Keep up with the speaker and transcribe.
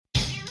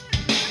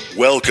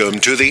Welcome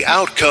to the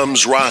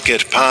Outcomes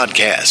Rocket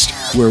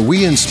podcast, where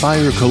we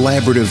inspire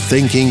collaborative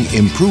thinking,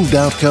 improved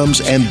outcomes,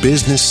 and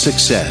business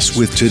success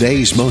with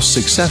today's most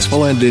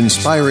successful and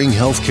inspiring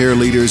healthcare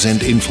leaders and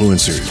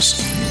influencers.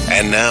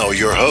 And now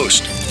your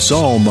host,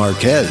 Saul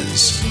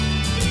Marquez.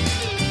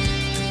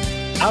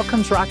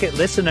 Outcomes Rocket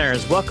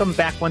listeners, welcome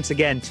back once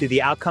again to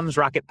the Outcomes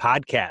Rocket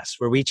podcast,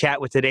 where we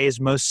chat with today's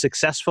most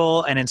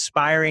successful and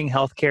inspiring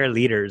healthcare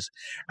leaders.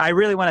 I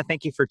really want to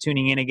thank you for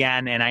tuning in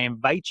again, and I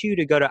invite you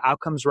to go to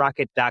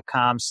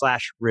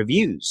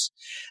outcomesrocket.com/reviews.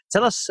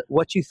 Tell us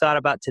what you thought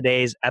about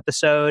today's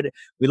episode.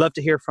 We love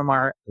to hear from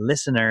our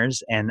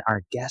listeners, and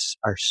our guests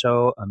are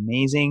so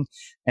amazing,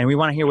 and we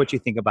want to hear what you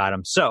think about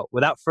them. So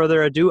without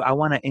further ado, I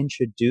want to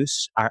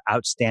introduce our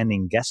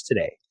outstanding guest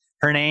today.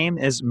 Her name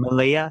is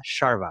Malia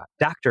Sharvat,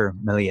 Dr.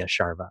 Malia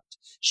Sharvat.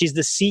 She's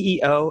the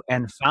CEO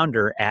and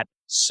founder at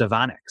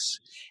Savonix.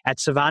 At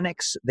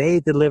Savonix, they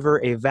deliver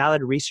a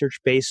valid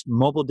research-based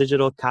mobile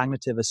digital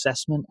cognitive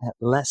assessment at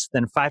less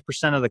than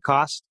 5% of the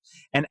cost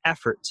and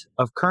effort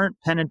of current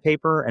pen and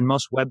paper and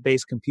most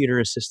web-based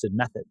computer-assisted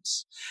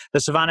methods. The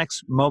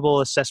Savonix mobile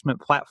assessment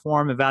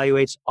platform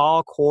evaluates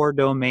all core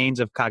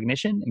domains of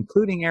cognition,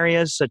 including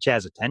areas such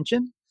as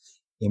attention,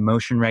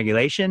 emotion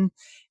regulation,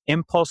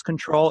 impulse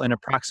control in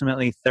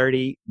approximately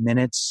 30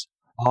 minutes,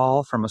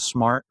 all from a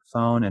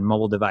smartphone and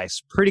mobile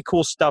device. Pretty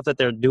cool stuff that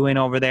they're doing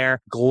over there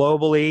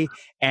globally.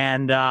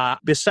 And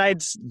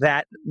besides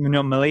that,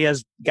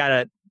 Malia's got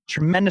a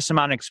tremendous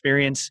amount of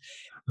experience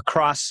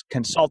across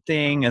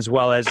consulting as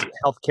well as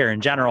healthcare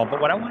in general. But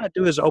what I want to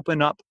do is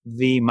open up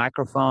the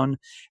microphone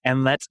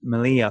and let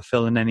Malia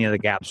fill in any of the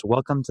gaps.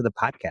 Welcome to the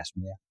podcast,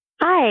 Malia.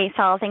 Hi,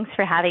 Saul. Thanks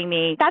for having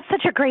me. That's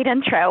such a great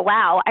intro.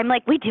 Wow. I'm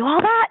like, we do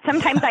all that?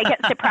 Sometimes I get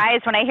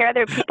surprised when I hear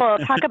other people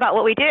talk about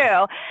what we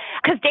do,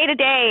 because day to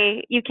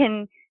day, you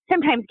can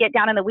sometimes get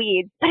down in the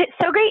weeds. But it's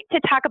so great to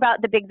talk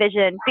about the big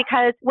vision,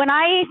 because when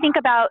I think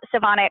about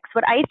Savonix,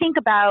 what I think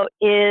about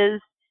is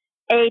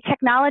a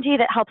technology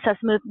that helps us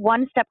move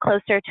one step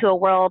closer to a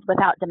world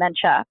without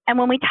dementia. And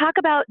when we talk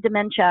about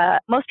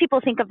dementia, most people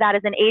think of that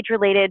as an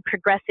age-related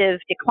progressive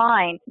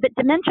decline. But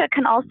dementia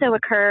can also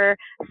occur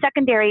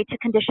secondary to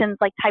conditions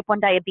like type 1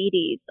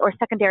 diabetes, or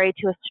secondary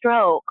to a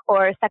stroke,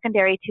 or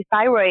secondary to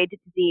thyroid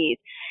disease.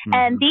 Mm-hmm.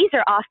 And these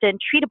are often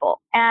treatable.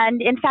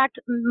 And in fact,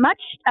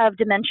 much of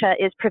dementia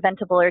is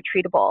preventable or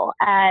treatable.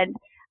 And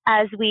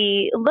as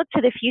we look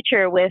to the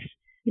future with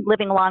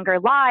living longer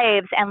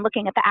lives and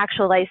looking at the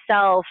actualized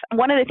self,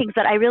 one of the things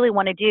that I really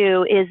want to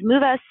do is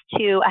move us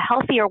to a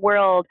healthier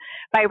world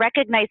by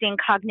recognizing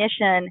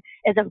cognition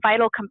as a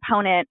vital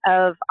component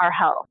of our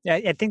health. Yeah,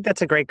 I think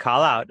that's a great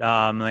call out,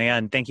 Malia,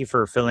 and thank you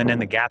for filling in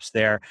the gaps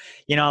there.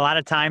 You know, a lot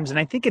of times, and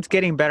I think it's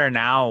getting better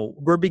now,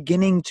 we're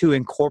beginning to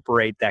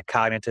incorporate that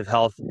cognitive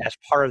health as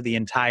part of the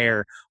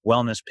entire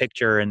wellness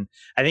picture. And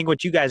I think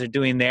what you guys are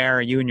doing there,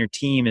 you and your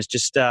team, is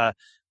just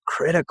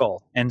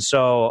critical. And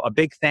so a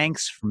big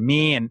thanks from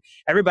me and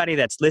everybody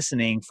that's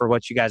listening for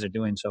what you guys are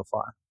doing so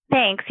far.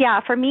 Thanks.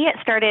 Yeah, for me, it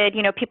started,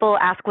 people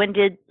ask, when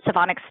did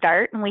Savonix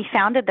start? And we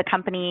founded the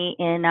company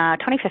in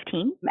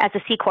 2015 as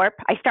a C Corp.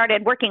 I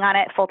started working on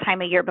it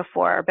full-time a year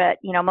before, but,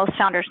 most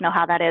founders know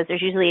how that is.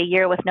 There's usually a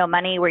year with no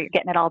money where you're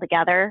getting it all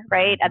together,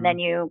 right? Mm-hmm. And then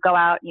you go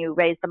out and you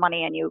raise the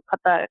money and you put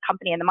the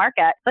company in the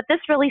market. But this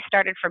really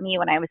started for me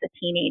when I was a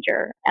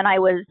teenager, and I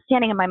was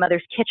standing in my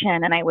mother's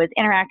kitchen and I was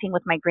interacting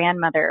with my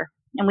grandmother.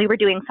 And we were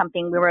doing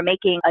something, we were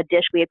making a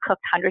dish we had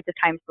cooked hundreds of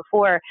times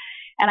before.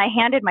 And I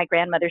handed my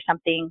grandmother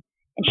something,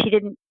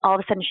 and all of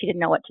a sudden she didn't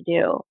know what to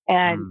do.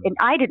 And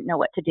I didn't know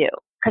what to do,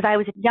 because I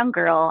was a young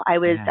girl. I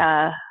was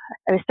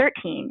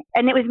 13.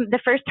 And it was the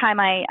first time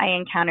I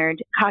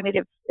encountered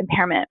cognitive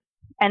impairment.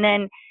 And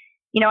then,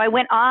 I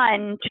went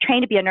on to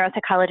train to be a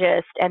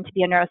neuropsychologist and to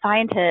be a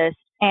neuroscientist.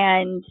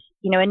 And,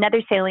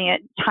 another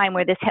salient time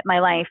where this hit my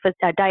life was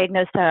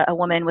diagnosed a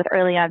woman with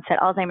early onset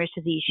Alzheimer's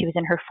disease. She was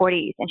in her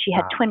 40s, and she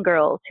had twin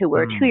girls who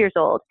were 2 years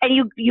old. And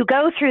you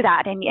go through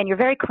that, and you're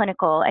very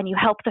clinical, and you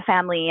help the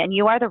family, and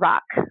you are the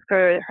rock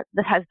for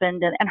the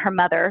husband and her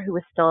mother, who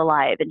was still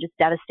alive and just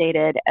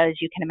devastated, as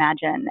you can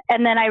imagine.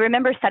 And then I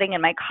remember sitting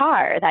in my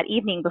car that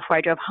evening before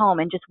I drove home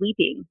and just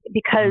weeping,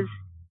 because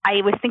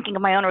I was thinking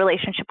of my own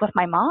relationship with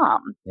my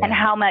mom and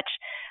how much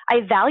I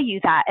value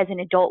that as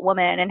an adult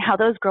woman, and how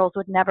those girls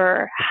would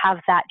never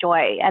have that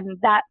joy. And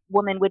that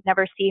woman would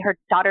never see her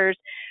daughters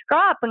grow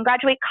up and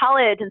graduate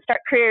college and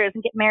start careers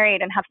and get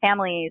married and have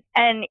families.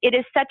 And it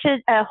is such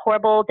a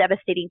horrible,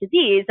 devastating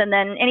disease. And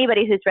then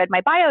anybody who's read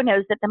my bio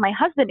knows that then my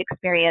husband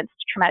experienced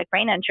traumatic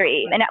brain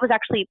injury. And that was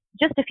actually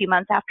just a few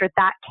months after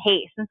that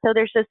case. And so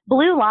there's this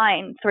blue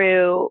line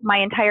through my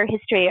entire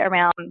history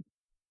around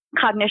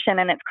cognition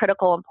and its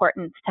critical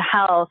importance to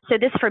health. So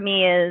this for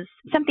me is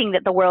something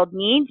that the world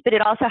needs, but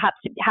it also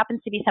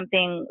happens to be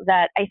something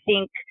that I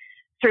think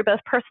through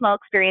both personal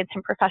experience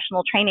and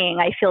professional training,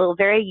 I feel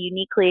very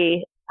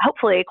uniquely,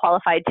 hopefully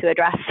qualified to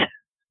address.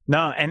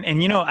 No, and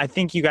I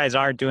think you guys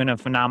are doing a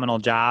phenomenal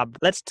job.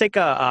 Let's take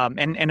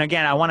and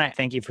again, I want to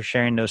thank you for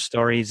sharing those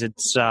stories.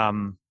 It's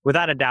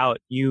without a doubt,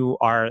 you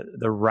are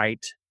the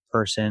right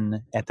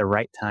person at the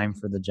right time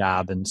for the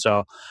job. And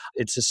so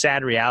it's a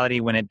sad reality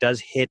when it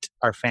does hit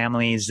our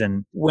families.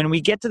 And when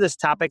we get to this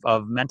topic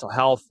of mental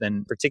health,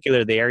 and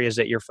particularly the areas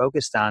that you're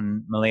focused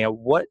on, Malia,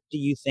 what do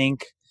you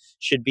think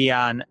should be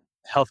on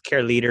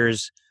healthcare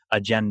leaders'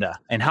 agenda?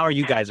 And how are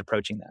you guys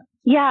approaching that?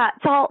 Yeah,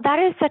 so that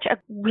is such a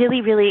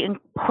really, really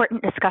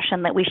important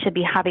discussion that we should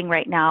be having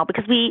right now,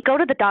 because we go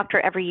to the doctor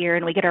every year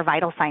and we get our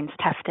vital signs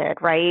tested,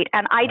 right?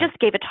 And I just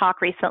gave a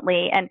talk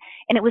recently, and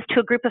it was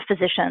to a group of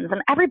physicians,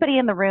 and everybody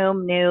in the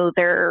room knew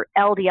their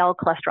LDL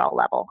cholesterol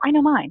level. I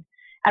know mine.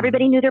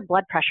 Everybody knew their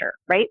blood pressure,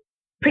 right?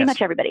 Pretty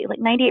much everybody, like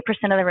 98%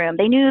 of the room.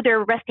 They knew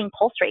their resting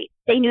pulse rate.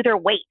 They knew their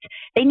weight.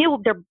 They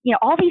knew their,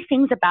 all these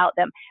things about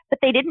them, but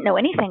they didn't know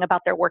anything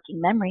about their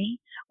working memory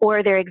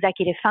or their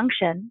executive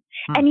function.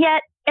 And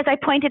yet, as I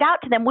pointed out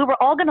to them, we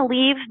were all going to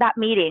leave that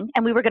meeting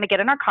and we were going to get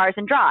in our cars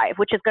and drive,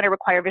 which is going to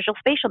require visual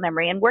spatial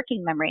memory and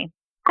working memory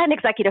and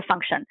executive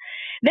function.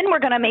 Then we're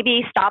going to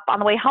maybe stop on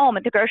the way home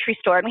at the grocery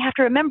store, and we have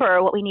to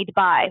remember what we need to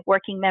buy: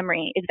 working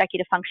memory,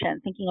 executive function,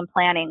 thinking and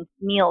planning,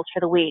 meals for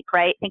the week,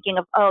 right? Thinking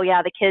of, oh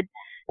yeah, the kid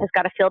has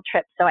got a field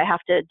trip, so I have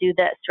to do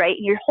this, right?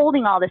 You're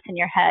holding all this in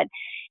your head.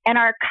 And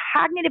our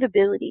cognitive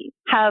abilities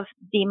have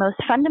the most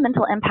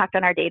fundamental impact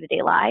on our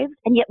day-to-day lives,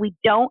 and yet we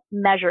don't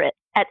measure it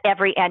at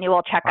every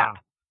annual checkup.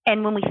 Wow.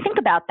 And when we think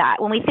about that,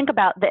 when we think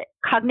about that,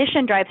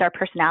 cognition drives our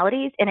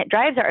personalities, and it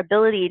drives our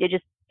ability to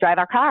just drive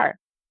our car,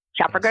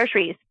 shop for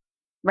groceries,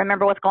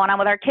 remember what's going on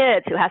with our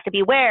kids, who has to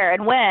be where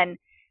and when.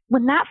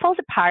 When that falls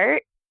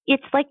apart,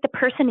 it's like the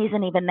person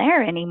isn't even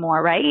there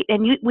anymore, right?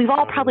 And we've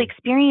all probably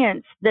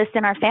experienced this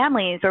in our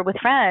families or with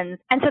friends.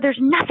 And so there's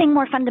nothing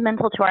more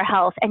fundamental to our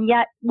health, and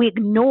yet we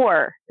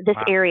ignore this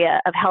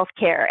area of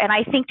healthcare, and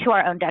I think to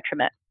our own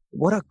detriment.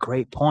 What a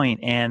great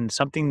point, and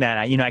something that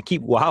I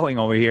keep wowing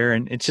over here,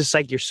 and it's just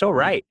like, you're so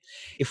right.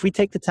 If we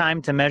take the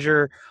time to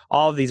measure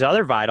all of these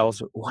other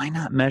vitals, why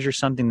not measure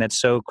something that's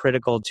so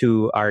critical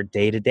to our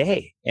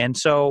day-to-day? And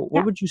so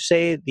what would you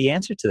say the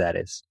answer to that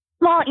is?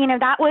 Well,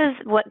 that was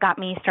what got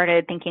me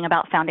started thinking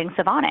about founding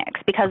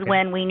Savonics, because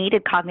when we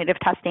needed cognitive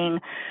testing,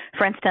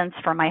 for instance,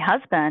 for my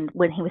husband,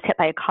 when he was hit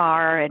by a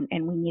car and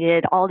we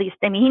needed all these,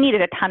 he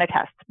needed a ton of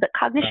tests, but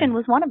cognition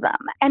was one of them.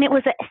 And it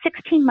was a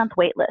 16-month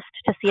wait list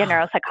to see a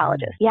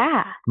neuropsychologist.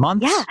 Yeah.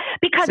 Months? Yeah.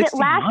 Because at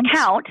last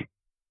count,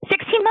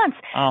 16 months.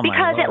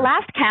 Because at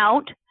last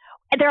count,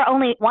 there are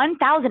only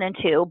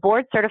 1,002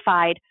 board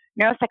certified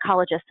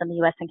neuropsychologists in the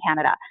U.S. and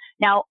Canada.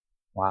 Now,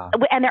 wow.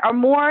 And there are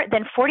more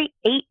than 48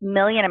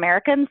 million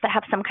Americans that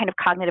have some kind of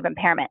cognitive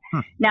impairment.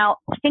 Now,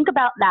 think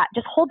about that.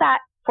 Just hold that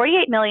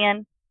 48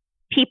 million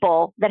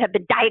people that have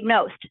been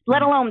diagnosed,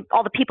 let alone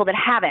all the people that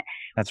haven't.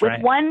 That's with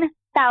right.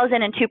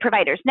 1,002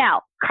 providers.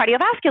 Now,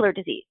 cardiovascular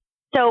disease.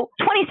 So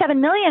 27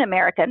 million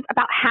Americans,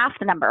 about half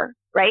the number,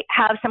 right,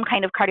 have some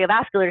kind of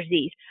cardiovascular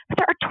disease. But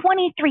there are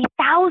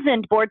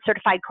 23,000 board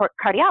certified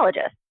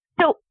cardiologists.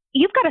 So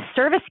you've got a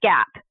service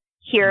gap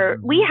here.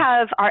 We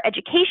have our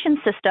education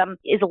system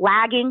is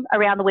lagging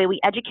around the way we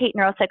educate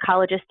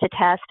neuropsychologists to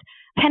test.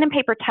 Pen and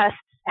paper tests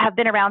have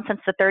been around since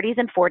the 30s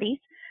and 40s,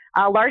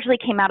 largely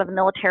came out of the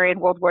military in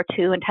World War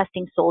II and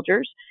testing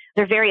soldiers.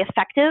 They're very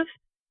effective,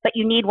 but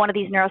you need one of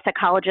these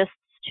neuropsychologists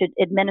to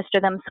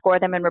administer them, score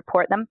them, and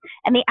report them.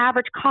 And the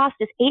average cost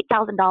is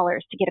 $8,000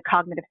 to get a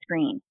cognitive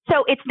screen.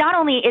 So it's not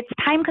only, it's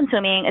time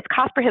consuming, it's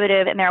cost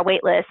prohibitive, and there are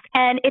wait lists.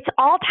 And it's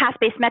all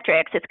task-based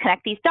metrics. It's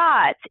connect these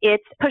dots.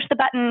 It's push the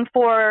button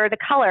for the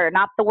color,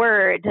 not the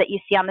word that you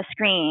see on the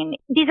screen.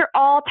 These are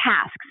all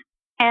tasks.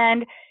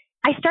 And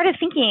I started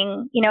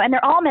thinking, and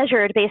they're all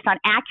measured based on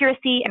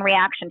accuracy and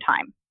reaction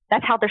time.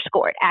 That's how they're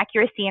scored,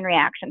 accuracy and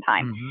reaction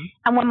time.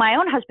 And when my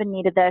own husband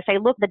needed this, I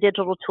looked at the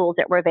digital tools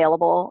that were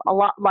available,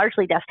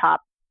 largely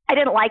desktop. I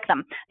didn't like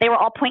them. They were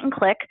all point and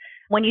click.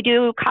 When you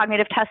do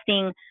cognitive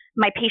testing,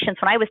 my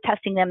patients, when I was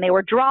testing them, they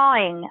were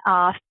drawing,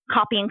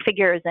 copying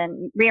figures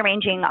and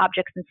rearranging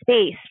objects in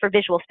space for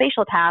visual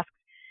spatial tasks.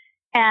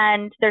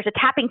 And there's a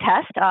tapping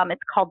test.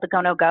 It's called the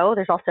Go-No-Go.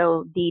 There's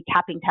also the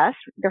tapping test.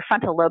 They're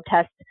frontal lobe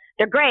tests.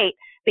 They're great,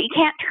 but you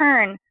can't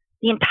turn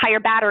the entire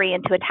battery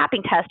into a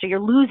tapping test, or you're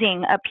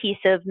losing a piece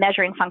of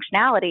measuring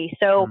functionality.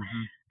 So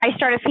I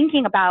started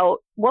thinking about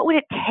what would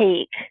it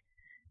take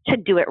to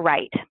do it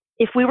right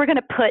if we were going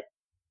to put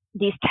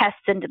these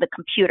tests into the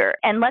computer.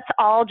 And let's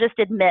all just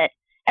admit,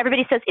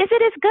 everybody says, is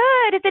it as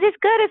good? Is it as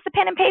good as the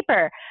pen and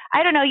paper?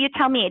 I don't know. You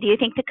tell me. Do you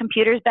think the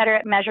computer's better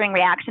at measuring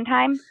reaction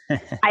time?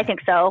 I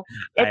think so.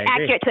 It's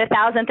accurate to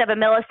 1,000th of a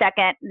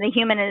millisecond. The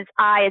human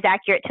eye is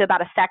accurate to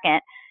about a second.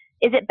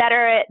 Is it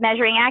better at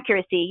measuring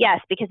accuracy? Yes,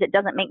 because it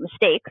doesn't make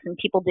mistakes, and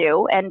people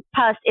do. And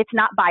plus, it's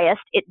not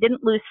biased. It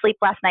didn't lose sleep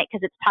last night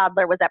because its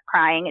toddler was up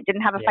crying. It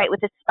didn't have a fight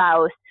with its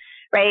spouse,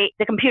 right?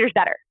 The computer's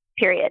better,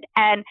 period.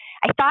 And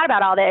I thought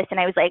about all this, and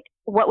I was like,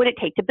 what would it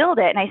take to build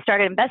it? And I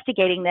started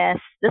investigating this.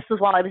 This was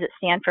while I was at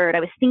Stanford. I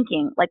was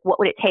thinking, like, what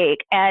would it take?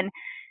 And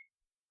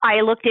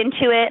I looked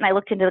into it, and I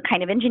looked into the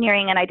kind of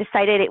engineering, and I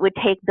decided it would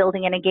take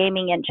building in a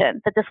gaming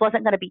engine, that this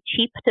wasn't going to be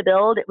cheap to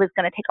build. It was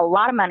going to take a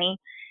lot of money.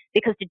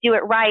 because to do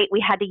it right,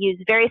 we had to use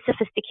very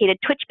sophisticated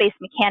Twitch-based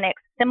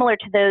mechanics similar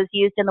to those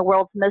used in the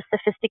world's most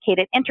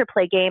sophisticated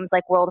interplay games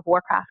like World of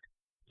Warcraft.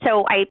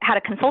 So I had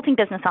a consulting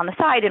business on the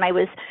side, and I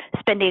was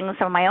spending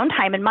some of my own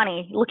time and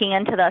money looking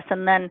into this.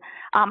 And then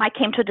I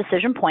came to a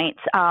decision point.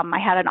 I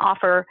had an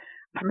offer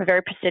from a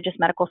very prestigious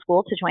medical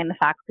school to join the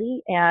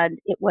faculty, and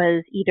it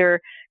was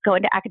either go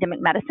into academic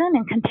medicine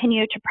and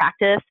continue to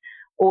practice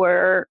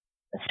or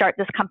start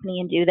this company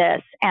and do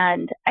this.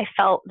 And I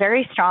felt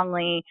very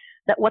strongly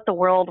that what the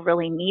world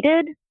really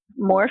needed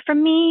more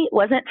from me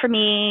wasn't for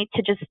me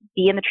to just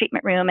be in the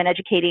treatment room and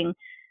educating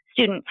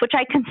students, which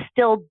I can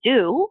still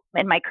do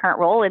in my current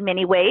role in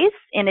many ways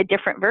in a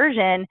different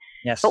version.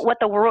 Yes. But what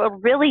the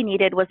world really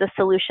needed was a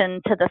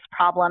solution to this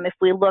problem. If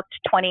we looked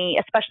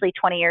especially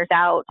 20 years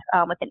out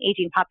with an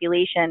aging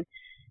population,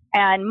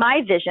 and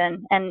my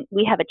vision, and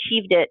we have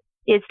achieved it,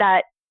 is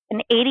that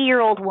an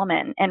 80-year-old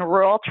woman in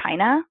rural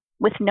China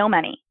with no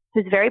money,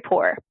 who's very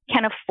poor,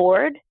 can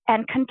afford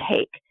and can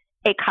take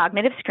a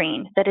cognitive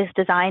screen that is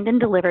designed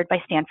and delivered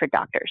by Stanford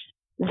doctors.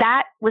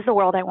 That was the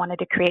world I wanted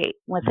to create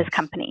with this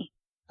company.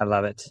 I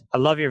love it. I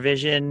love your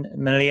vision,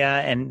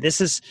 Malia. And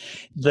this is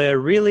the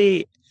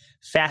really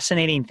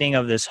fascinating thing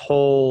of this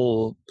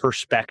whole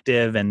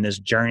perspective and this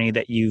journey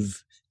that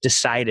you've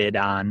decided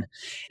on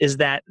is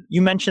that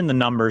you mentioned the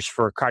numbers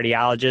for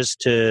cardiologists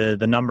to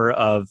the number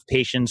of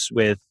patients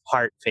with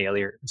heart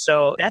failure.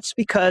 So that's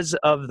because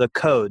of the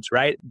codes,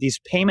 right? These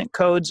payment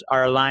codes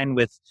are aligned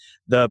with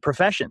the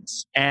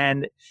professions.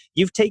 And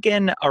you've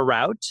taken a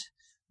route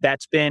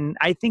that's been,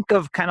 I think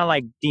of kind of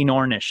like Dean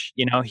Ornish.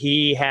 You know,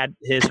 he had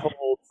his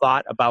whole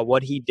thought about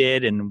what he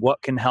did and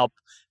what can help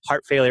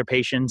heart failure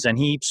patients. And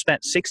he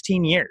spent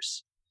 16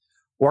 years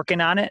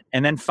working on it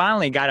and then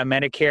finally got a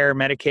Medicare,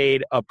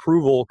 Medicaid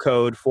approval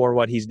code for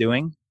what he's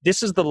doing.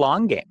 This is the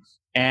long game.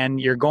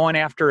 And you're going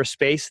after a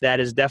space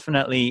that is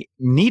definitely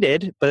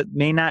needed, but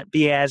may not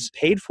be as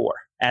paid for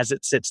as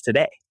it sits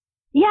today.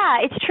 Yeah,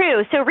 it's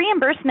true. So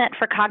reimbursement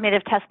for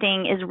cognitive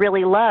testing is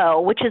really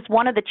low, which is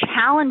one of the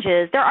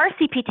challenges. There are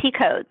CPT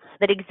codes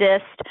that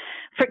exist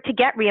to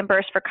get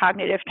reimbursed for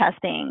cognitive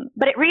testing,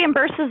 but it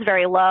reimburses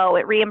very low.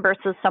 It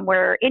reimburses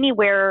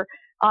anywhere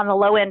on the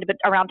low end, but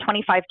around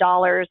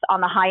 $25,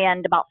 on the high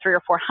end, about $300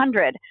 or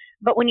 $400.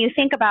 But when you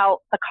think about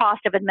the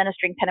cost of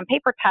administering pen and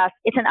paper tests,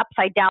 it's an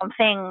upside down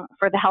thing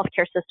for the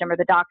healthcare system or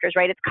the doctors,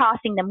 right? It's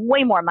costing them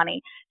way more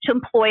money to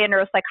employ a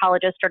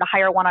neuropsychologist or to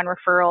hire one on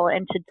referral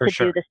and to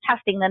do this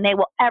testing than they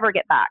will ever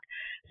get back.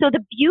 So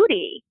the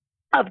beauty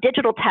of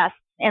digital tests,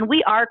 and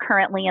we are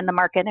currently in the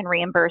market and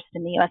reimbursed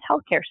in the U.S.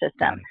 healthcare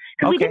system,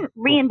 because we didn't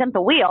reinvent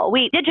the wheel.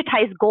 We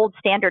digitized gold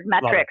standard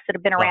metrics that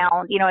have been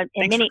around,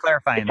 in many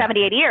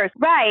 70, 80 years.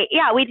 Right.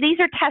 Yeah. These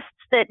are tests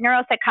that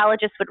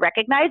neuropsychologists would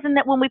recognize, and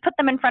that when we put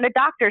them in front of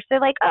doctors, they're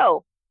like,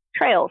 oh,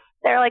 trails.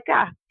 They're like,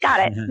 got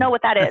it. Know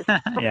what that is.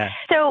 Yeah.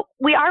 So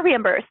we are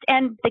reimbursed.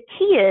 And the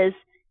key is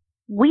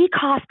we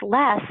cost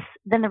less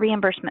than the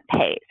reimbursement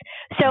pays.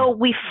 So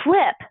we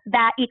flip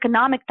that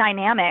economic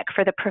dynamic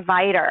for the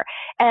provider.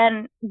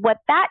 And what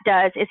that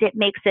does is it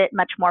makes it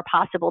much more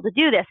possible to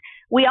do this.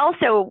 We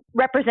also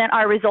represent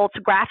our results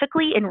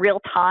graphically in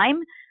real time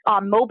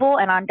on mobile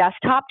and on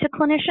desktop to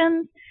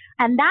clinicians.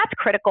 And that's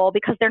critical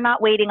because they're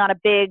not waiting on a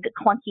big,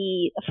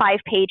 clunky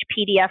 5-page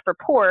PDF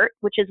report,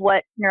 which is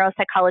what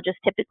neuropsychologists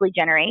typically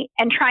generate,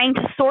 and trying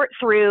to sort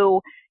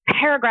through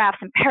paragraphs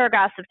and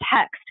paragraphs of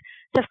text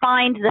to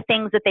find the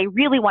things that they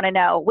really want to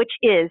know, which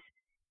is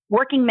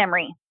working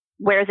memory.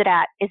 Where is it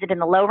at? Is it in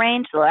the low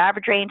range, the low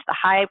average range,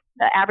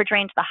 the average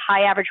range, the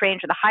high average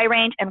range, or the high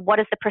range? And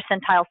what is the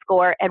percentile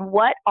score? And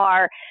what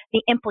are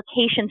the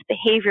implications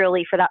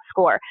behaviorally for that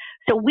score?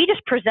 So we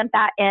just present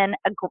that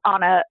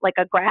on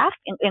a graph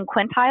in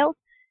quintiles.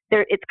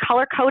 It's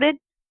color coded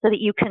so that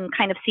you can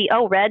kind of see,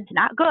 red's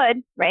not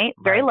good, right?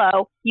 Very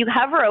low. You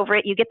hover over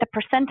it, you get the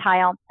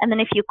percentile. And then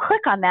if you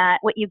click on that,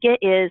 what you get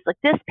is like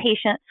this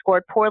patient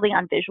scored poorly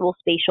on visual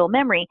spatial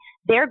memory.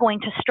 They're going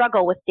to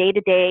struggle with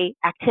day-to-day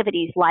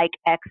activities like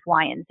X,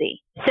 Y, and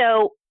Z.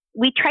 So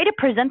we try to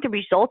present the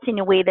results in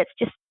a way that's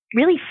just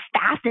really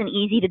fast and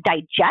easy to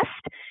digest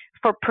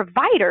for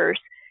providers,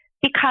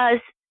 because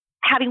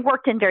having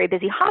worked in very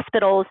busy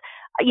hospitals,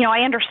 I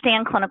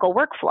understand clinical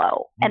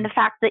workflow and the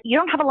fact that you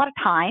don't have a lot of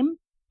time.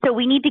 So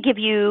we need to give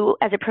you,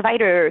 as a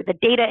provider, the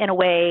data in a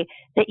way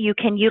that you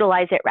can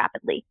utilize it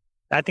rapidly.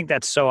 I think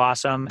that's so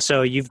awesome.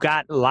 So you've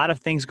got a lot of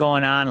things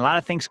going on, a lot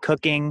of things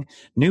cooking,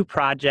 new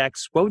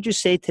projects. What would you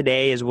say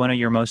today is one of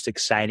your most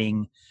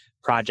exciting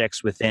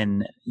projects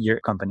within your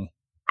company?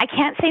 I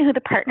can't say who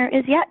the partner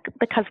is yet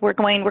because we're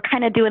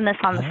kind of doing this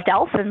on the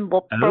stealth, and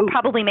we'll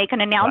probably make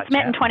an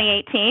announcement in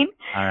 2018.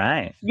 All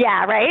right.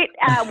 Yeah, right.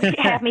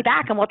 Have me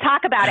back and we'll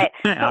talk about it.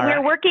 But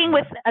we're working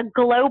with a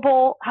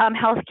global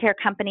healthcare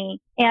company,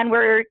 and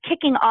we're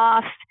kicking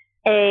off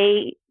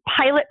a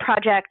pilot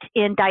project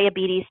in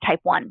diabetes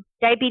type 1.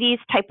 Diabetes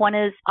type 1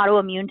 is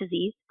autoimmune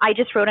disease. I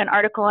just wrote an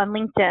article on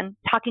LinkedIn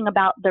talking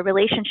about the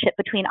relationship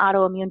between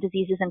autoimmune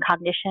diseases and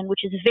cognition,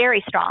 which is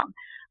very strong.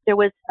 There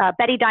was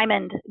Betty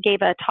Diamond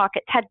gave a talk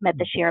at TEDMed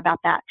this year about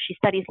that. She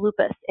studies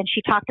lupus, and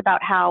she talked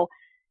about how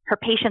her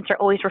patients are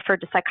always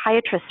referred to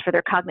psychiatrists for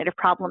their cognitive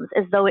problems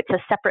as though it's a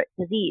separate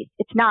disease.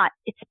 It's not.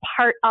 It's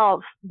part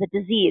of the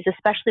disease,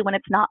 especially when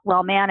it's not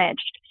well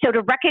managed. So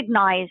to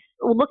recognize,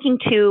 looking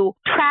to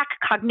track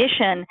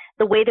cognition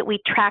the way that we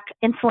track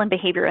insulin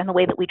behavior and the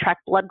way that we track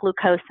blood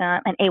glucose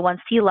and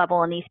A1C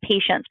level in these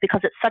patients,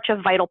 because it's such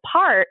a vital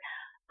part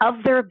of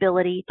their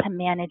ability to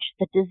manage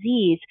the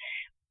disease.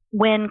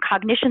 When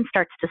cognition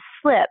starts to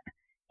slip,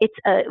 it's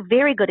a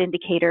very good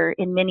indicator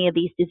in many of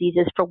these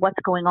diseases for what's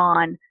going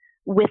on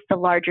with the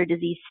larger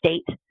disease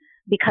state,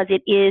 because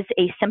it is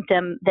a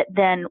symptom that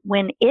then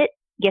when it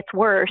gets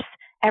worse,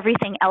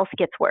 everything else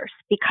gets worse.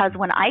 Because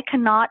when I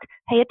cannot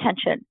pay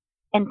attention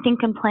and think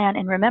and plan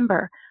and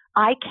remember,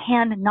 I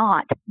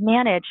cannot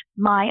manage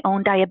my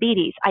own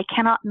diabetes. I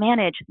cannot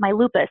manage my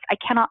lupus. I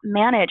cannot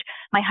manage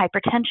my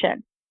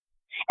hypertension.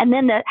 And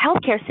then the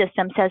healthcare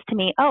system says to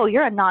me, oh,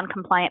 you're a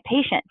non-compliant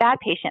patient,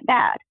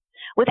 bad,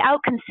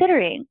 without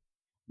considering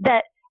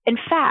that, in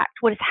fact,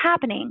 what is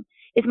happening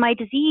is my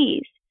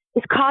disease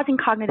is causing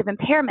cognitive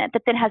impairment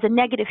that then has a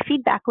negative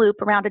feedback loop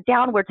around a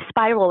downward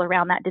spiral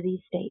around that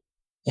disease state.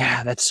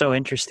 Yeah, that's so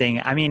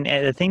interesting. I mean,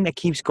 the thing that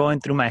keeps going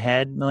through my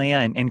head, Malia,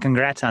 and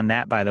congrats on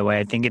that, by the way.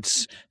 I think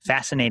it's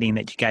fascinating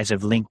that you guys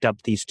have linked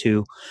up these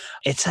two.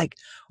 It's like,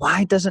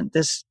 why doesn't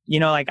this,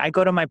 like I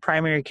go to my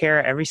primary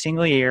care every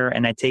single year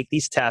and I take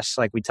these tests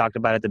like we talked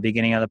about at the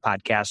beginning of the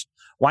podcast.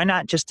 Why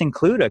not just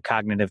include a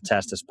cognitive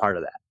test as part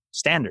of that?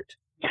 Standard.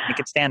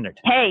 Make it standard.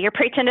 Hey, you're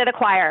preaching to the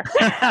choir.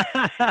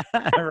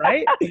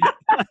 Right?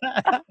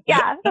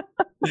 Yeah.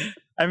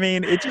 I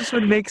mean, it just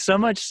would make so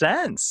much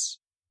sense.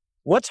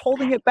 What's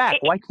holding it back?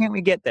 Why can't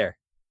we get there?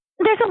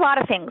 There's a lot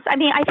of things. I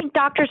mean, I think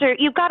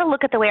you've got to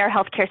look at the way our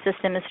healthcare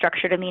system is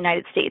structured in the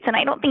United States. And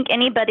I don't think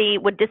anybody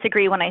would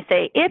disagree when I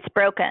say it's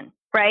broken,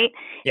 right?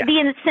 Yeah. The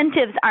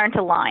incentives aren't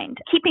aligned.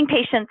 Keeping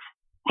patients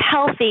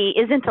healthy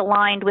isn't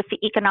aligned with the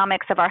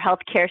economics of our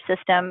healthcare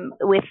system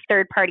with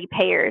third-party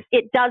payers.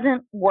 It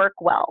doesn't work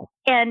well.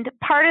 And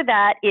part of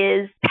that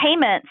is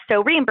payments.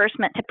 So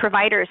reimbursement to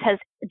providers has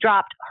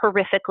dropped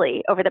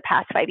horrifically over the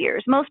past 5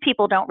 years. Most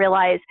people don't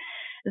realize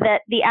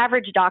that the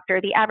average doctor,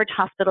 the average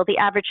hospital, the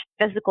average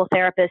physical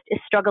therapist is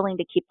struggling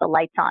to keep the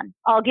lights on.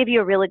 I'll give you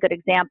a really good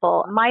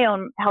example. My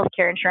own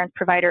healthcare insurance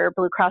provider,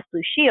 Blue Cross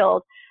Blue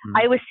Shield,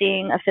 I was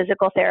seeing a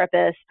physical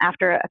therapist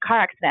after a car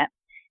accident.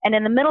 And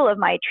in the middle of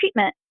my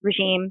treatment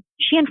regime,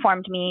 she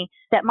informed me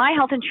that my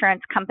health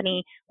insurance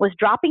company was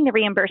dropping the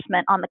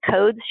reimbursement on the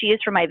codes she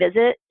used for my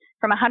visit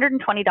from $120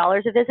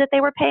 a visit they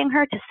were paying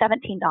her to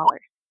 $17.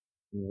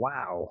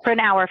 Wow. For an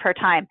hour of her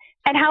time.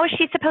 And how is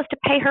she supposed to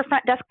pay her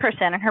front desk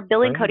person and her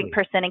billing coding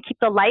person and keep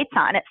the lights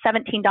on at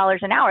 $17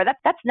 an hour?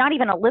 That's not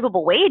even a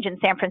livable wage in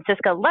San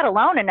Francisco, let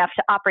alone enough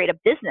to operate a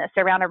business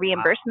around a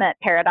reimbursement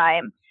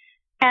paradigm.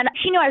 And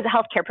she knew I was a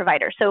healthcare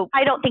provider, so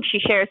I don't think she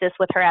shares this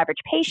with her average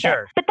patient.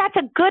 Sure. But that's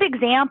a good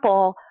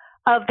example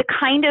of the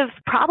kind of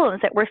problems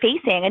that we're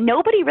facing. And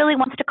nobody really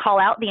wants to call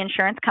out the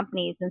insurance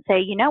companies and say,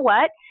 you know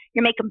what?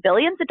 You're making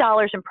billions of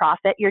dollars in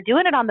profit. You're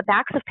doing it on the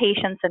backs of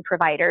patients and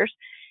providers.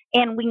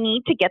 And we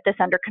need to get this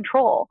under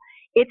control.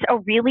 It's a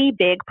really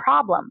big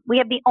problem. We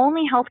have the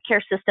only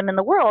healthcare system in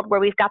the world where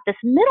we've got this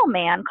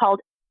middleman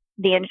called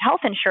the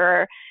health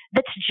insurer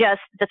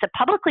that's a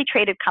publicly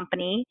traded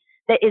company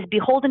that is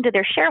beholden to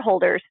their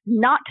shareholders,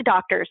 not to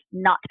doctors,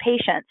 not to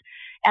patients.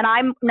 And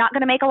I'm not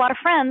going to make a lot of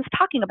friends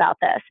talking about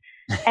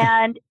this.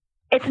 And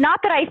it's not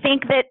that I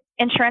think that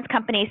insurance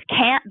companies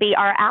can't be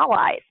our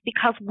allies,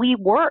 because we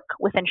work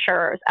with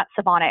insurers at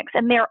Savonics.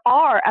 And there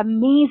are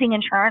amazing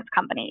insurance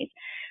companies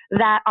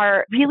that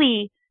are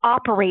really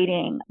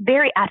operating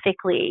very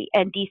ethically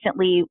and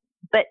decently,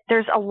 but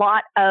there's a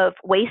lot of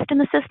waste in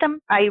the system.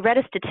 I read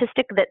a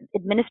statistic that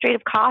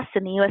administrative costs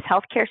in the U.S.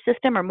 healthcare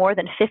system are more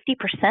than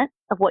 50%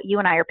 of what you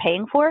and I are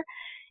paying for.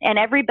 And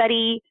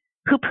everybody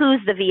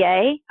poo-poos the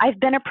VA. I've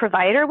been a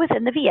provider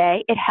within the VA.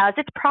 It has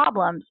its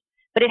problems,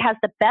 but it has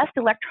the best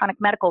electronic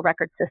medical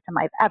record system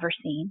I've ever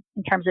seen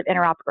in terms of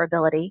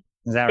interoperability.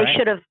 Is that right?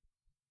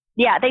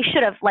 They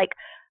should have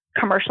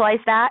commercialize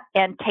that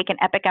and take an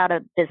Epic out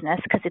of business,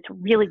 because it's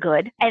really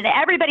good. And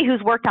everybody who's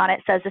worked on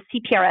it says the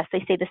CPRS, they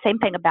say the same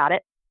thing about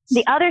it.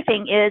 The other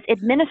thing is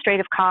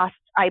administrative costs.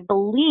 I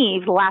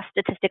believe the last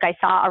statistic I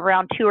saw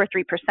around 2 or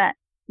 3%,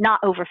 not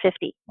over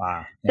 50.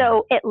 Wow. Yeah.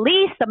 So at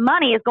least the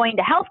money is going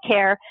to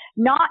healthcare,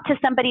 not to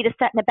somebody to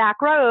sit in the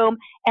back room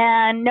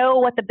and know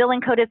what the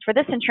billing code is for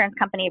this insurance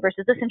company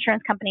versus this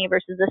insurance company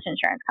versus this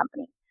insurance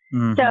company.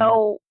 Mm-hmm.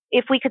 So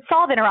if we could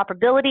solve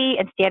interoperability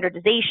and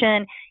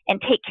standardization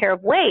and take care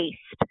of waste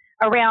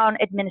around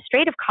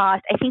administrative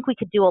costs, I think we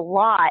could do a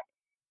lot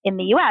in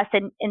the U.S.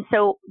 And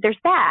so there's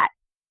that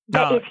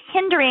is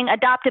hindering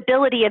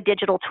adoptability of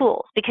digital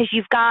tools, because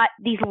you've got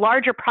these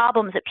larger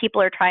problems that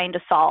people are trying to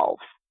solve.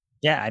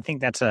 Yeah, I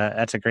think that's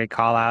a great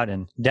call out,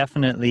 and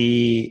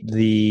definitely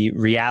the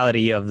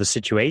reality of the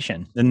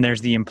situation. Then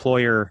there's the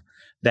employer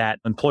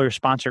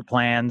sponsored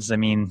plans. I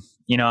mean,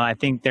 I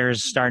think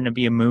there's starting to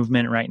be a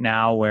movement right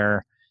now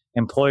where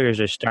employers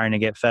are starting to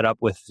get fed up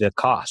with the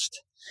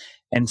cost.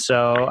 And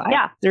so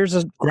there's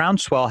a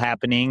groundswell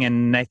happening,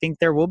 and I think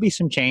there will be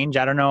some change.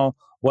 I don't know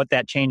what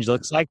that change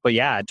looks like, but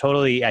yeah,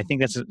 totally. I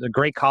think that's a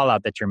great call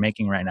out that you're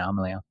making right now,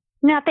 Malia.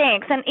 No,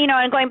 thanks. And,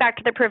 and going back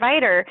to the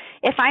provider,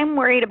 if I'm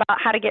worried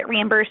about how to get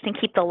reimbursed and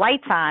keep the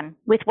lights on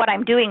with what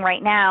I'm doing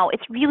right now,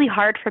 it's really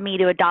hard for me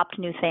to adopt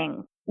new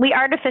things. We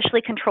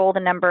artificially control the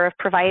number of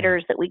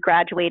providers that we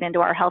graduate into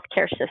our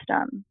healthcare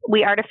system.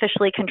 We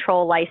artificially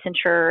control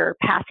licensure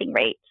passing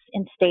rates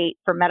in state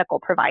for medical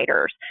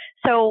providers.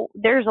 So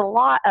there's a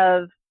lot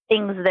of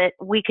things that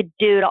we could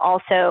do to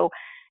also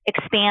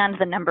expand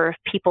the number of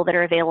people that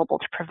are available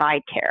to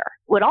provide care.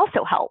 Would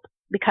also help,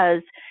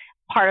 because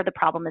part of the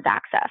problem is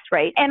access,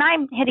 right? And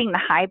I'm hitting the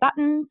high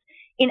buttons,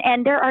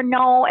 and there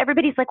are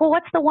everybody's like, well,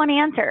 what's the one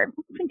answer? I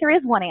don't think there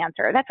is one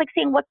answer. That's like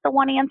saying, what's the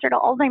one answer to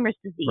Alzheimer's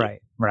disease?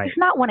 Right. There's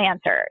not one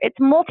answer. It's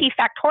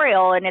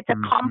multifactorial, and it's a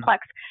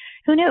complex.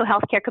 Who knew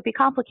healthcare could be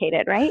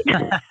complicated, right?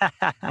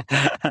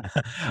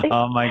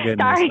 Oh my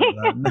goodness.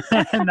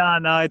 Sorry.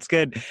 No, it's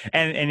good.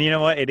 And you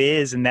know what? It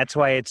is. And that's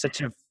why it's such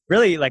a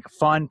really like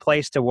fun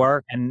place to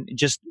work, and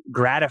just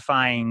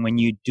gratifying when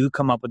you do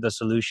come up with a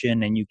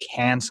solution and you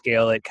can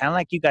scale it, kind of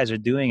like you guys are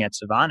doing at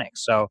Savonics.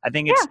 So I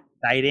think it's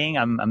exciting.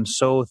 I'm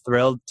so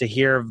thrilled to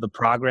hear of the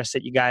progress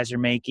that you guys are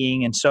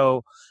making. And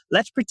so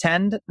let's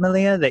pretend,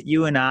 Malia, that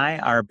you and I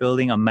are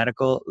building a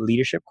medical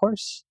leadership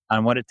course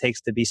on what it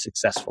takes to be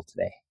successful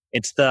today.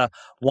 It's the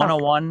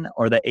 101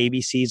 or the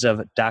ABCs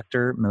of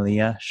Dr.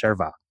 Malia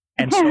Sharva.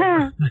 And so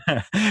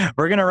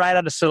we're going to write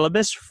out a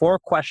syllabus, 4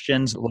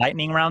 questions,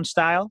 lightning round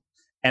style,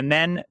 and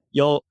then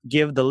you'll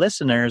give the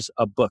listeners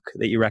a book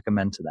that you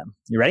recommend to them.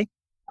 You ready?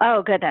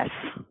 Oh, goodness.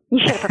 You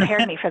should have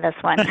prepared me for this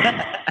one.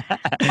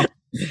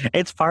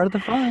 It's part of the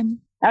fun.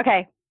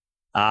 Okay.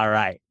 All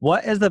right.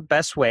 What is the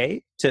best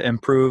way to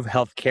improve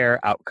healthcare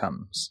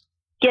outcomes?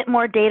 Get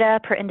more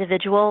data per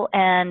individual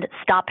and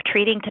stop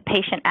treating to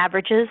patient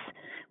averages.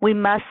 We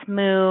must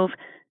move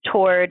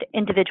toward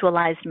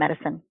individualized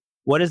medicine.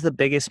 What is the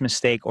biggest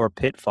mistake or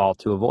pitfall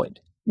to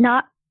avoid?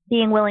 Not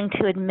being willing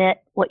to admit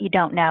what you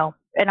don't know.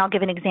 And I'll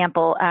give an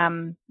example.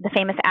 The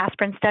famous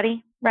aspirin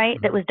study, right,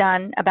 that was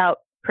done about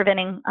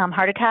preventing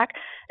heart attack.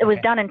 It was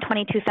done in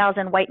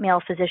 22,000 white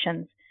male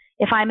physicians.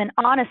 If I'm an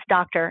honest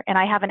doctor and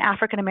I have an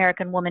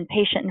African-American woman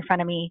patient in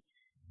front of me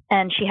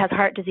and she has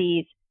heart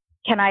disease,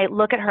 can I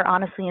look at her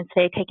honestly and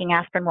say taking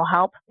aspirin will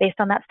help based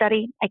on that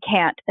study? I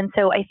can't. And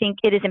so I think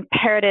it is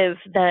imperative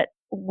that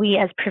we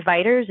as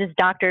providers, as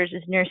doctors,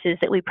 as nurses,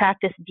 that we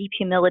practice deep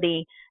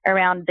humility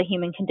around the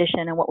human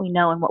condition and what we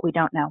know and what we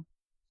don't know.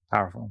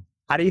 Powerful.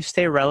 How do you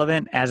stay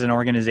relevant as an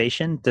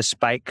organization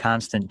despite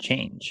constant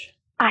change?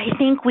 I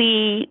think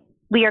we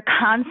are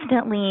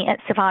constantly at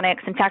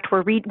Savonics. In fact,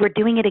 we're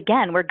doing it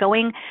again. We're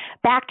going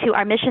back to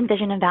our mission,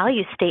 vision, and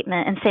values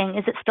statement and saying,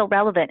 is it still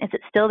relevant? Is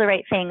it still the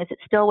right thing? Is it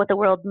still what the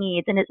world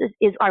needs? And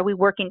are we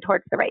working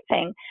towards the right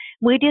thing?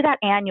 We do that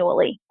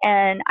annually.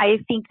 And I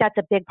think that's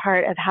a big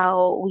part of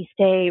how we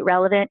stay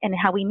relevant and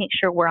how we make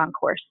sure we're on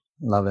course.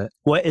 Love it.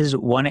 What is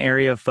one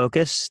area of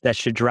focus that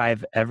should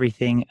drive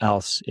everything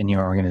else in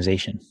your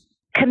organization?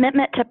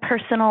 Commitment to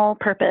personal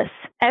purpose.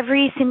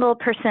 Every single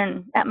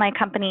person at my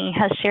company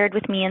has shared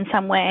with me in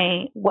some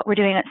way what we're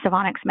doing at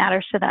Savonics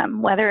matters to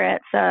them, whether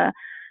it's a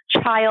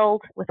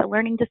child with a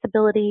learning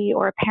disability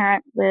or a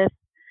parent with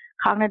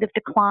cognitive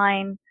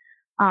decline,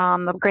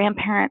 a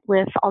grandparent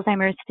with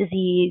Alzheimer's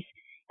disease.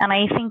 And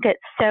I think it's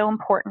so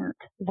important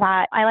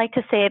that I like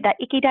to say that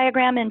Icky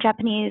diagram in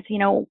Japanese,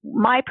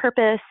 my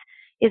purpose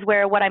is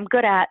where what I'm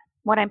good at,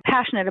 what I'm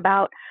passionate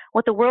about,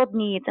 what the world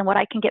needs, and what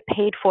I can get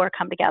paid for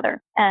come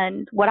together.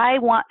 And what I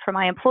want for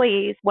my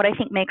employees, what I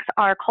think makes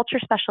our culture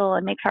special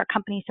and makes our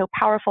company so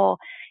powerful,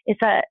 is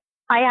that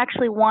I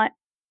actually want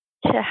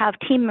to have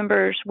team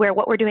members where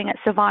what we're doing at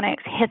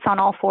Savonics hits on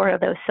all 4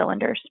 of those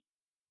cylinders.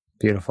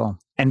 Beautiful.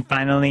 And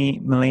finally,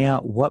 Malia,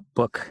 what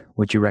book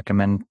would you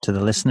recommend to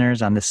the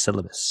listeners on this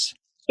syllabus?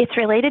 It's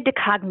related to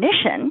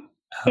cognition.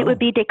 It would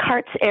be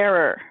Descartes'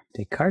 Error.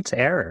 Descartes'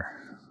 Error.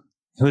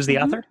 Who's the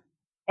author?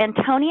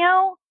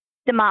 Antonio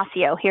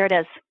Damasio. Here it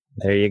is.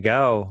 There you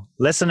go.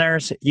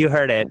 Listeners, you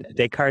heard it.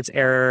 Descartes'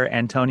 Error,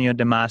 Antonio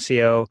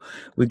Damasio.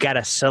 We've got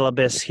a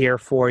syllabus here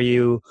for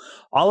you.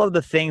 All of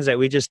the things that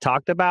we just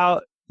talked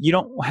about, you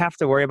don't have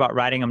to worry about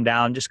writing them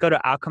down. Just go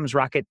to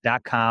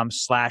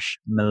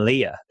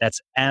outcomesrocket.com/Malia. That's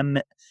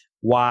MYLEA.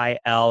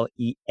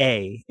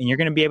 And you're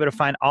going to be able to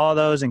find all of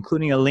those,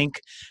 including a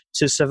link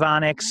to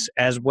Savonics,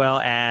 as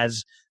well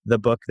as the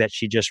book that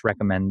she just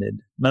recommended.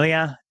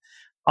 Malia,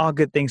 all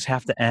good things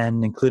have to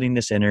end, including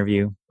this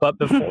interview. But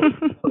before we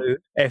conclude,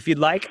 if you'd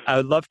like, I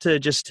would love to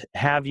just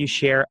have you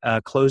share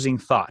a closing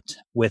thought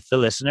with the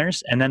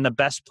listeners, and then the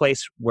best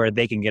place where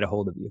they can get a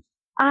hold of you.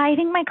 I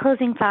think my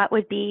closing thought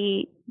would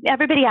be,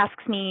 everybody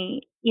asks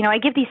me, I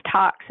give these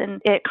talks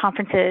and at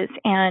conferences,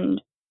 and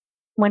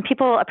when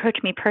people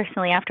approach me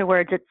personally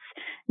afterwards, it's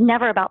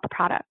never about the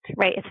product,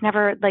 right? It's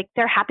never like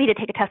they're happy to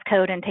take a test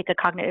code and take a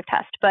cognitive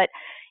test, but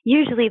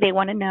usually they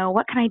want to know,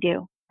 what can I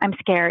do? I'm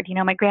scared.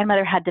 My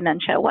grandmother had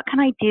dementia. What can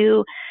I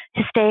do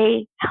to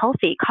stay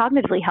healthy,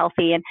 cognitively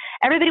healthy? And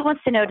everybody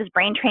wants to know, does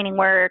brain training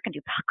work and do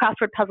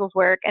crossword puzzles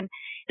work? And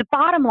the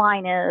bottom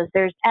line is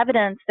there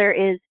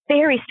is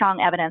very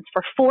strong evidence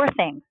for 4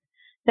 things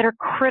that are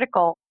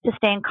critical to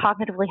staying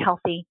cognitively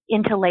healthy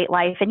into late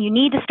life. And you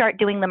need to start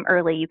doing them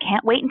early. You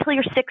can't wait until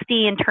you're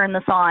 60 and turn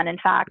this on. In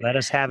fact, let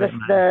us have it.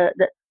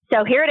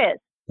 So here it is.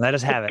 Let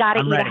us have it.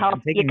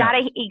 You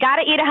gotta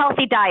eat a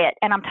healthy diet.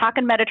 And I'm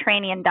talking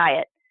Mediterranean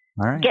diet.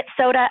 All right. Get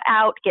soda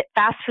out, get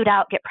fast food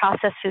out, get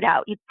processed food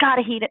out. You've got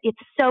to eat it. It's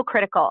so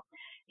critical.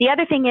 The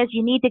other thing is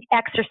you need to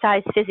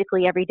exercise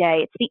physically every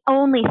day. It's the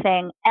only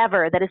thing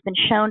ever that has been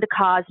shown to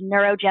cause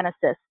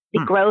neurogenesis,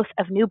 the growth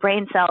of new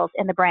brain cells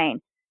in the brain.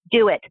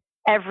 Do it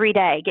every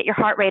day. Get your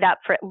heart rate up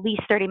for at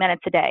least 30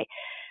 minutes a day.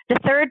 The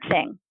third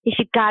thing is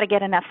you've got to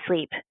get enough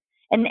sleep.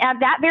 And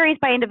that varies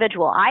by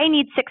individual. I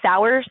need 6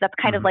 hours. That's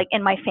kind of like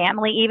in my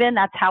family even.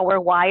 That's how we're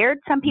wired.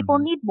 Some people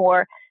need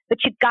more, but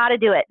you've got to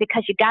do it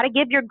because you've got to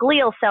give your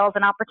glial cells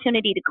an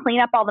opportunity to clean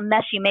up all the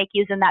mess you make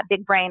using that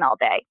big brain all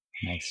day.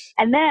 Nice.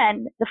 And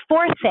then the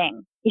fourth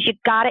thing is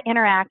you've got to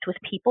interact with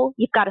people.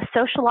 You've got to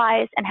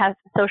socialize and have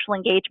social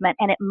engagement,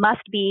 and it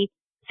must be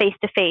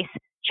face-to-face.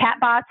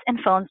 Chatbots and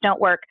phones don't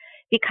work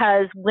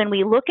because when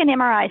we look in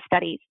MRI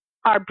studies,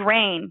 our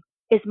brain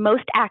is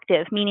most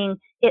active, meaning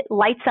it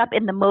lights up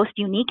in the most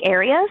unique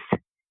areas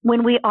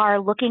when we are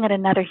looking at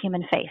another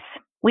human face.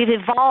 We've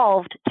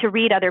evolved to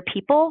read other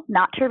people,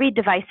 not to read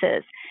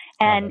devices.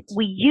 And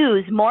we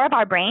use more of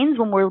our brains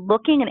when we're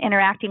looking and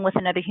interacting with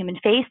another human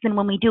face than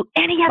when we do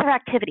any other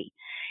activity.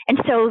 And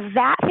so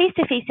that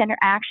face-to-face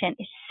interaction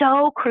is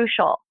so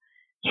crucial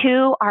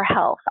to our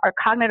health, our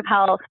cognitive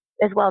health,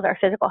 as well as our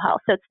physical health.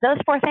 So it's those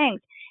 4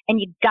 things, and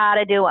you got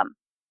to do them.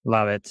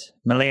 Love it.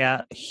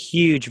 Malia,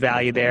 huge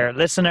value there.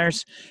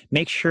 Listeners,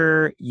 make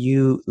sure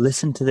you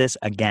listen to this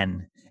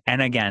again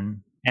and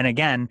again and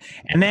again,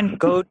 and then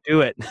go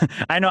do it.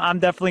 I know I'm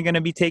definitely going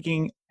to be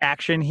taking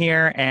action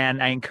here,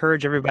 and I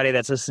encourage everybody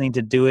that's listening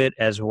to do it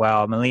as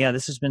well. Malia,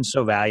 this has been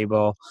so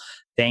valuable.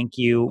 Thank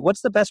you.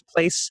 What's the best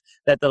place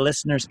that the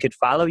listeners could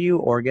follow you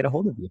or get a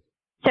hold of you?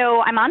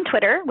 So I'm on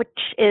Twitter, which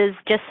is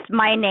just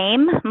my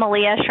name,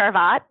 Malia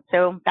Sharvat.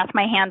 So that's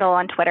my handle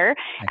on Twitter.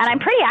 Excellent. And I'm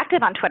pretty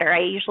active on Twitter. I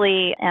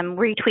usually am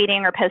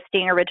retweeting or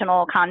posting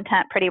original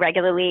content pretty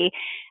regularly.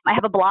 I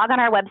have a blog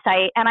on our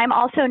website, and I'm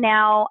also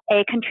now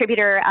a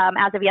contributor.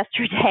 As of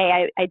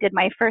yesterday, I did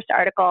my first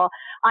article.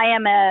 I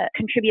am a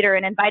contributor,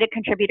 an invited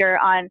contributor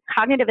on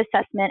cognitive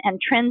assessment and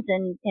trends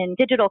in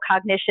digital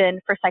cognition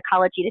for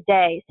Psychology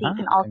Today. So you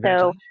can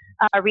also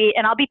read,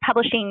 and I'll be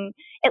publishing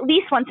at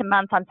least once a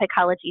month on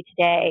Psychology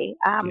Today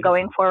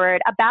going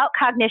forward about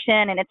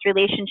cognition and its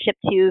relationship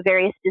to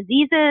various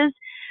diseases.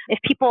 If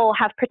people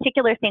have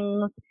particular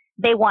things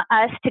they want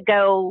us to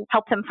go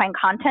help them find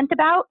content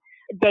about,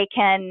 they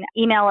can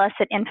email us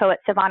at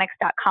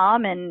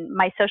info@Savonics.com, and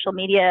my social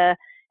media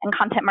and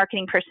content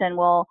marketing person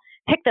will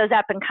pick those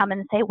up and come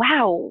and say,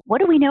 wow, what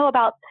do we know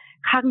about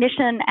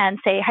cognition and,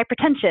 say,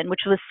 hypertension,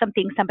 which was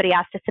something somebody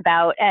asked us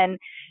about. And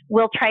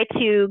we'll try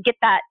to get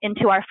that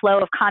into our flow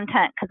of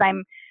content because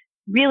I'm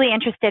really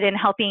interested in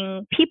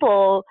helping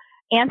people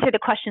answer the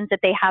questions that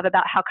they have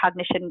about how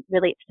cognition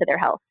relates to their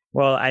health.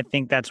 Well, I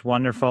think that's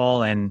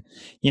wonderful. And,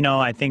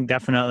 I think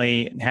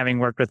definitely having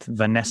worked with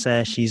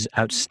Vanessa, she's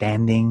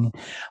outstanding.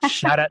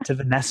 Shout out to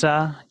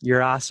Vanessa.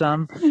 You're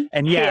awesome.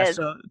 And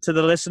so to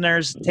the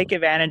listeners, take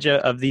advantage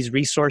of these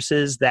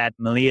resources that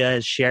Malia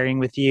is sharing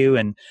with you.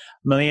 And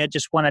Malia,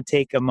 just want to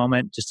take a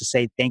moment just to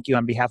say thank you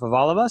on behalf of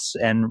all of us,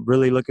 and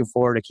really looking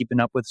forward to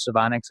keeping up with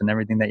Savonics and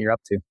everything that you're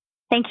up to.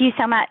 Thank you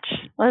so much.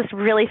 Well, it was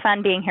really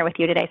fun being here with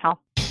you today, Saul.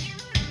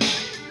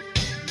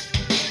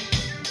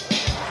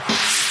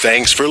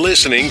 Thanks for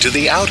listening to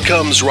the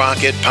Outcomes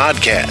Rocket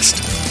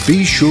podcast.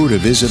 Be sure to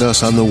visit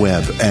us on the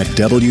web at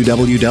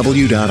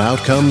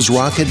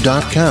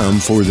www.outcomesrocket.com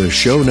for the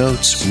show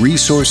notes,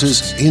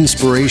 resources,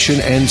 inspiration,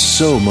 and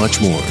so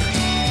much more.